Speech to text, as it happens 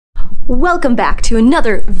Welcome back to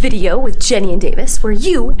another video with Jennie and Davis, where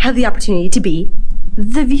you have the opportunity to be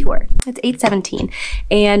the viewer. It's 8:17,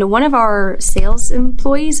 and one of our sales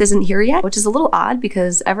employees isn't here yet, which is a little odd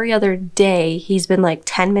because every other day he's been like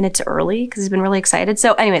 10 minutes early because he's been really excited.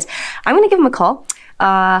 So anyways, I'm gonna give him a call.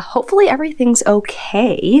 Hopefully everything's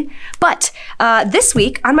okay. But this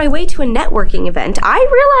week, on my way to a networking event, I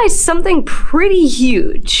realized something pretty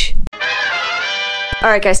huge. All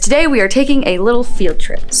right, guys, today we are taking a little field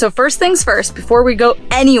trip. So first things first, before we go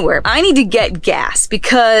anywhere, I need to get gas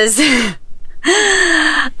because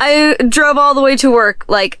I drove all the way to work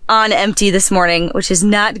like on empty this morning, which is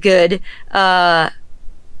not good.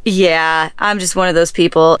 Yeah, I'm just one of those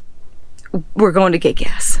people. We're going to get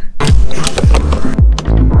gas.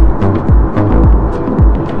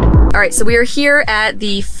 All right, so we are here at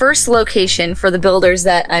the first location for the builders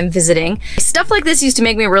that I'm visiting. Stuff like this used to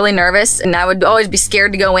make me really nervous, and I would always be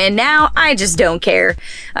scared to go in. Now, I just don't care.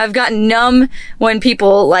 I've gotten numb when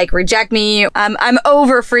people like reject me. I'm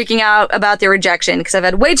over freaking out about their rejection because I've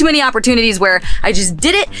had way too many opportunities where I just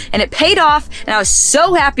did it and it paid off, and I was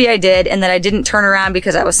so happy I did, and that I didn't turn around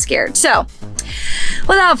because I was scared. So,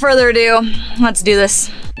 without further ado, let's do this.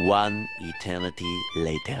 One eternity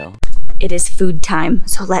later. It is food time,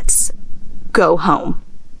 so let's go home.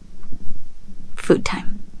 Food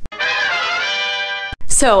time.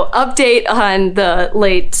 So, update on the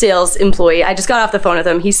late sales employee. I just got off the phone with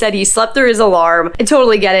him. He said he slept through his alarm. I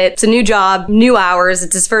totally get it. It's a new job, new hours.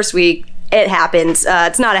 It's his first week. It happens.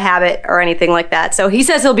 It's not a habit or anything like that. So he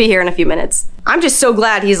says he'll be here in a few minutes. I'm just so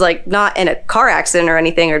glad he's like not in a car accident or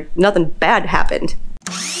anything, or nothing bad happened.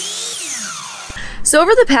 So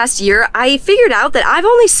over the past year, I figured out that I've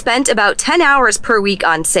only spent about 10 hours per week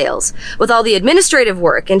on sales. With all the administrative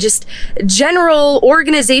work and just general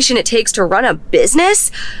organization it takes to run a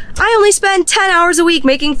business, I only spend 10 hours a week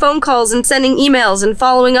making phone calls and sending emails and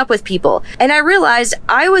following up with people. And I realized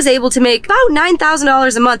I was able to make about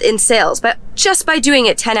 $9,000 a month in sales just by doing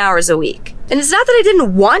it 10 hours a week. And it's not that I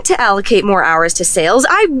didn't want to allocate more hours to sales.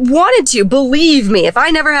 I wanted to, believe me. If I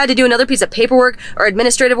never had to do another piece of paperwork or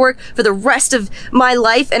administrative work for the rest of my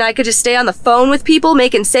life and I could just stay on the phone with people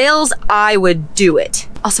making sales, I would do it.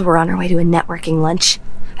 Also, we're on our way to a networking lunch.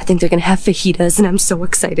 I think they're gonna have fajitas, and I'm so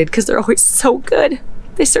excited because they're always so good.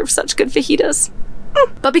 They serve such good fajitas.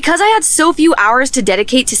 But because I had so few hours to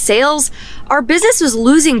dedicate to sales, our business was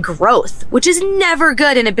losing growth, which is never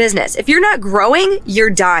good in a business. If you're not growing, you're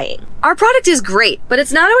dying. Our product is great, but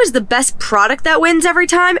it's not always the best product that wins every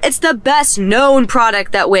time. It's the best known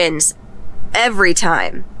product that wins every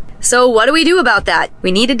time. So what do we do about that?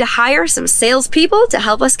 We needed to hire some salespeople to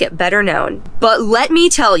help us get better known. But let me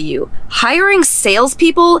tell you, hiring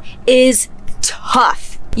salespeople is tough.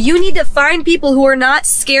 You need to find people who are not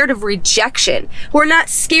scared of rejection, who are not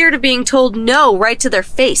scared of being told no right to their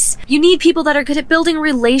face. You need people that are good at building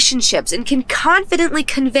relationships and can confidently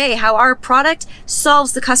convey how our product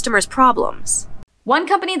solves the customer's problems. One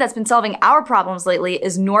company that's been solving our problems lately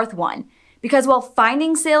is NorthOne, because while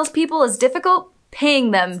finding salespeople is difficult,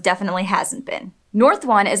 paying them definitely hasn't been.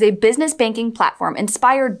 NorthOne is a business banking platform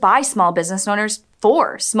inspired by small business owners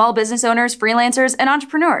for small business owners, freelancers, and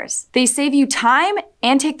entrepreneurs. They save you time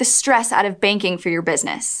and take the stress out of banking for your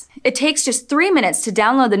business. It takes just 3 minutes to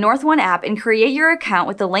download the NorthOne app and create your account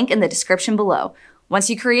with the link in the description below. Once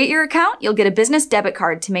you create your account, you'll get a business debit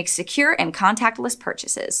card to make secure and contactless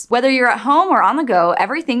purchases. Whether you're at home or on the go,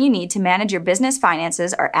 everything you need to manage your business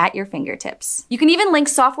finances are at your fingertips. You can even link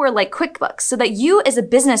software like QuickBooks so that you as a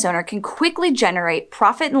business owner can quickly generate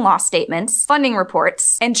profit and loss statements, funding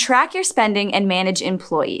reports, and track your spending and manage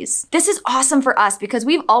employees. This is awesome for us because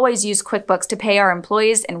we've always used QuickBooks to pay our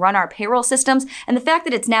employees and run our payroll systems, and the fact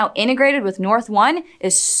that it's now integrated with NorthOne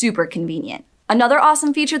is super convenient. Another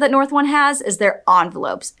awesome feature that NorthOne has is their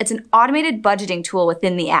envelopes. It's an automated budgeting tool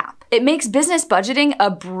within the app. It makes business budgeting a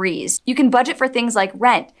breeze. You can budget for things like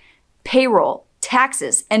rent, payroll,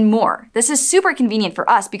 taxes, and more. This is super convenient for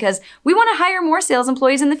us because we want to hire more sales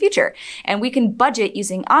employees in the future, and we can budget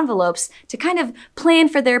using envelopes to kind of plan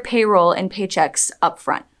for their payroll and paychecks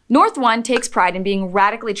upfront. NorthOne takes pride in being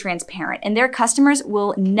radically transparent, and their customers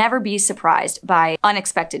will never be surprised by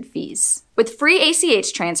unexpected fees. With free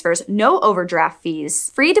ACH transfers, no overdraft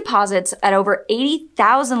fees, free deposits at over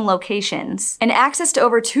 80,000 locations, and access to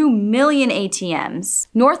over 2 million ATMs,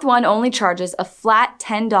 NorthOne only charges a flat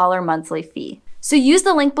 $10 monthly fee. So use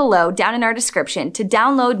the link below down in our description to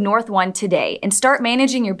download NorthOne today and start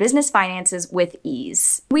managing your business finances with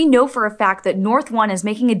ease. We know for a fact that NorthOne is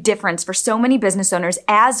making a difference for so many business owners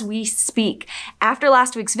as we speak. After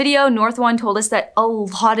last week's video, NorthOne told us that a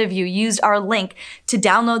lot of you used our link to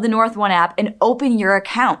download the NorthOne app and open your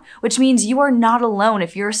account, which means you are not alone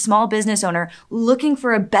if you're a small business owner looking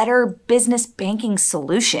for a better business banking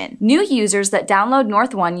solution. New users that download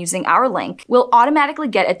NorthOne using our link will automatically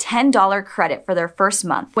get a $10 credit for their first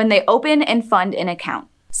month when they open and fund an account.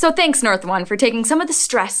 So thanks, NorthOne, for taking some of the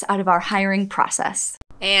stress out of our hiring process.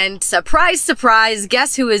 And surprise, surprise,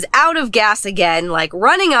 guess who is out of gas again, like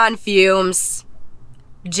running on fumes?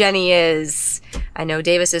 Jennie is. I know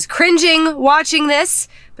Davis is cringing watching this,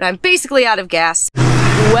 but I'm basically out of gas.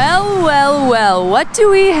 Well, well, well, what do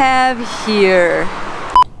we have here?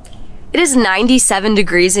 It is 97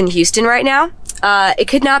 degrees in Houston right now. It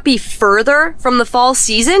could not be further from the fall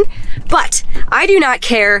season, but I do not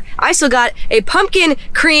care. I still got a pumpkin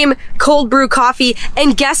cream cold brew coffee,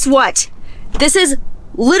 and guess what? This has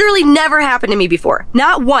literally never happened to me before.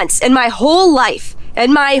 Not once in my whole life.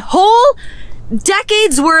 In my whole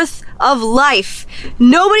decades worth of life.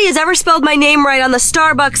 Nobody has ever spelled my name right on the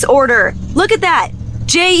Starbucks order. Look at that.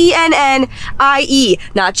 Jennie,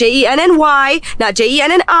 not Jenny, not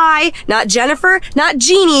Jenni, not Jennifer, not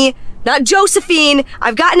Jeannie, not Josephine.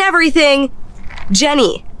 I've gotten everything.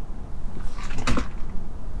 Jennie.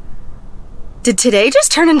 Did today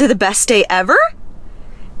just turn into the best day ever?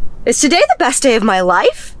 Is today the best day of my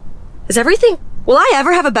life? Is everything... Will I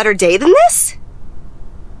ever have a better day than this?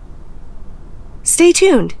 Stay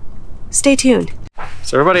tuned. Stay tuned.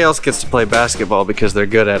 So everybody else gets to play basketball because they're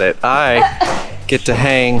good at it. I get to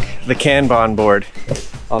hang the Kanban board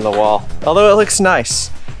on the wall. Although it looks nice.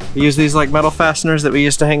 We use these like metal fasteners that we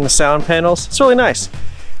use to hang the sound panels. It's really nice.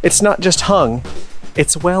 It's not just hung,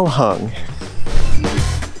 it's well hung.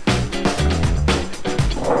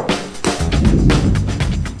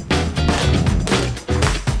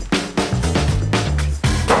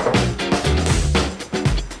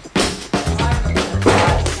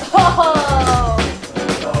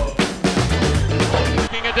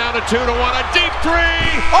 Down to 2-1, a deep three.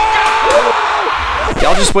 Oh!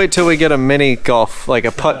 Y'all just wait till we get a mini golf, like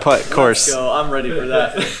a putt-putt course. Let's go. I'm ready for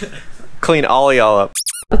that. Clean all y'all up.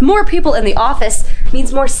 With more people in the office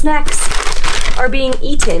means more snacks are being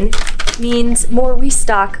eaten, means more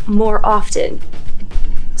restock more often.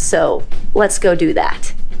 So let's go do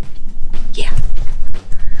that. Yeah.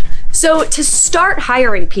 So to start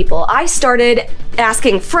hiring people, I started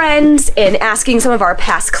asking friends and asking some of our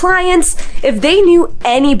past clients if they knew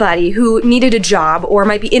anybody who needed a job or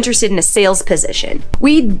might be interested in a sales position.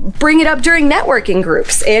 We'd bring it up during networking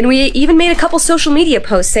groups, and we even made a couple social media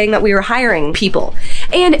posts saying that we were hiring people.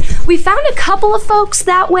 And we found a couple of folks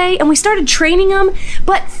that way, and we started training them,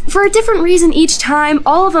 but for a different reason each time.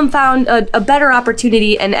 All of them found a better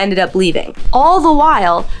opportunity and ended up leaving. All the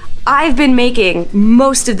while, I've been making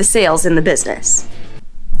most of the sales in the business.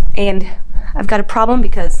 And I've got a problem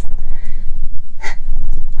because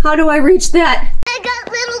how do I reach that? I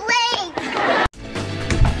got little legs.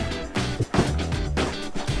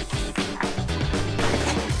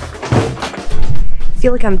 I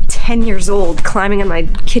feel like I'm 10 years old climbing on my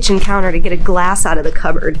kitchen counter to get a glass out of the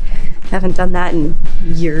cupboard. I haven't done that in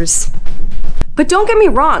years. But don't get me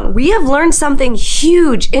wrong, we have learned something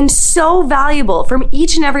huge and so valuable from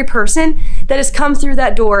each and every person that has come through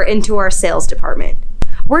that door into our sales department.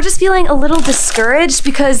 We're just feeling a little discouraged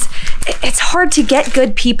because it's hard to get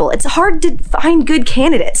good people. It's hard to find good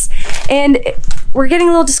candidates. And we're getting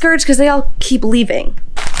a little discouraged because they all keep leaving.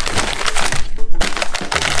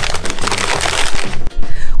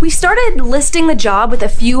 We started listing the job with a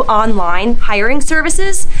few online hiring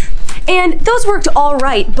services, and those worked all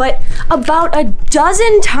right, but about a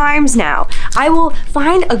dozen times now, I will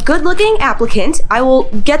find a good-looking applicant, I will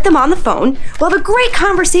get them on the phone, we'll have a great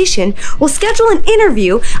conversation, we'll schedule an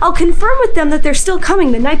interview, I'll confirm with them that they're still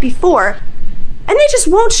coming the night before, and they just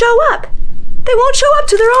won't show up. They won't show up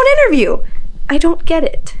to their own interview. I don't get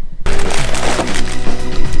it.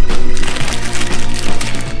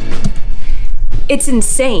 It's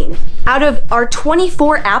insane. Out of our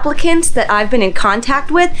 24 applicants that I've been in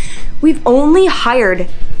contact with, we've only hired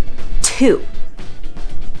 2.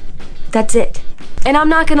 That's it. And I'm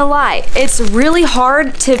not gonna lie, it's really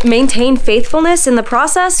hard to maintain faithfulness in the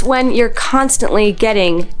process when you're constantly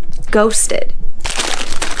getting ghosted.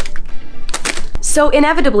 So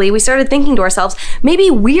inevitably, we started thinking to ourselves, maybe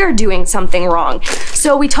we're doing something wrong.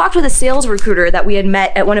 So we talked with a sales recruiter that we had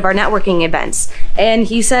met at one of our networking events, and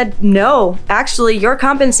he said, no, actually, your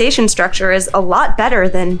compensation structure is a lot better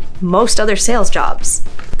than most other sales jobs.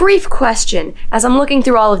 brief question as I'm looking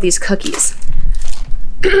through all of these cookies.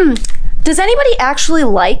 Does anybody actually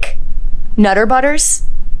like Nutter Butters?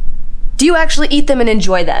 Do you actually eat them and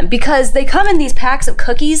enjoy them? Because they come in these packs of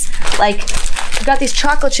cookies, like we've got these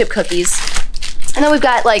chocolate chip cookies, and then we've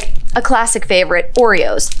got like a classic favorite,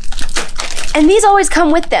 Oreos. And these always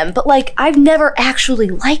come with them, but like I've never actually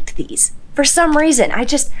liked these. For some reason,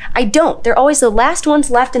 I don't. They're always the last ones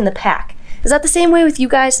left in the pack. Is that the same way with you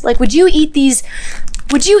guys? Like, would you eat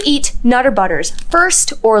Nutter Butters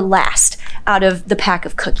first or last out of the pack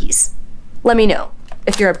of cookies? Let me know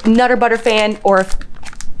if you're a Nutter Butter fan or if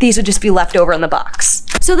these would just be left over in the box.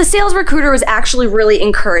 So the sales recruiter was actually really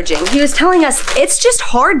encouraging. He was telling us it's just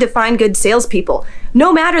hard to find good salespeople.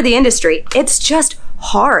 No matter the industry, it's just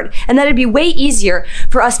hard. And that it'd be way easier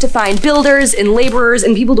for us to find builders and laborers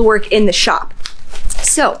and people to work in the shop.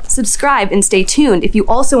 So subscribe and stay tuned if you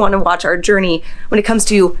also want to watch our journey when it comes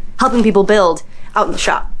to helping people build out in the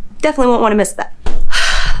shop. Definitely won't want to miss that.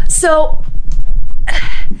 So,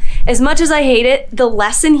 as much as I hate it, the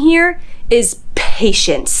lesson here is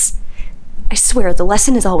patience. I swear, the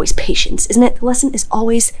lesson is always patience, isn't it? The lesson is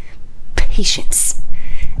always patience.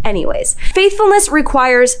 Anyways, faithfulness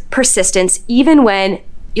requires persistence even when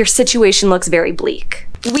your situation looks very bleak.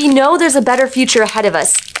 We know there's a better future ahead of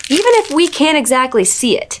us, even if we can't exactly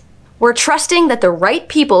see it. We're trusting that the right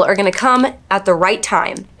people are gonna come at the right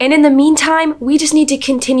time. And in the meantime, we just need to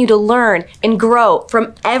continue to learn and grow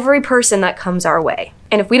from every person that comes our way.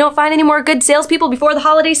 And if we don't find any more good salespeople before the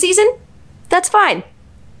holiday season, that's fine.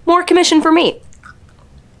 More commission for me.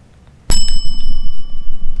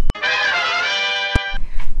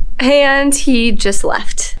 And he just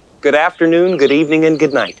left. Good afternoon, good evening, and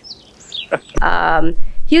good night.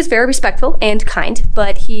 He was very respectful and kind,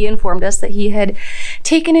 but he informed us that he had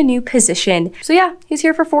taken a new position. So yeah, he's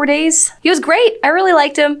here for 4 days. He was great. I really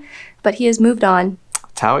liked him, but he has moved on.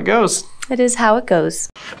 That's how it goes. It is how it goes.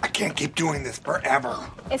 I can't keep doing this forever.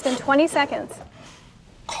 It's been 20 seconds.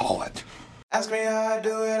 Call it. Ask me how I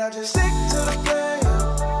do it, I just stick to the plan.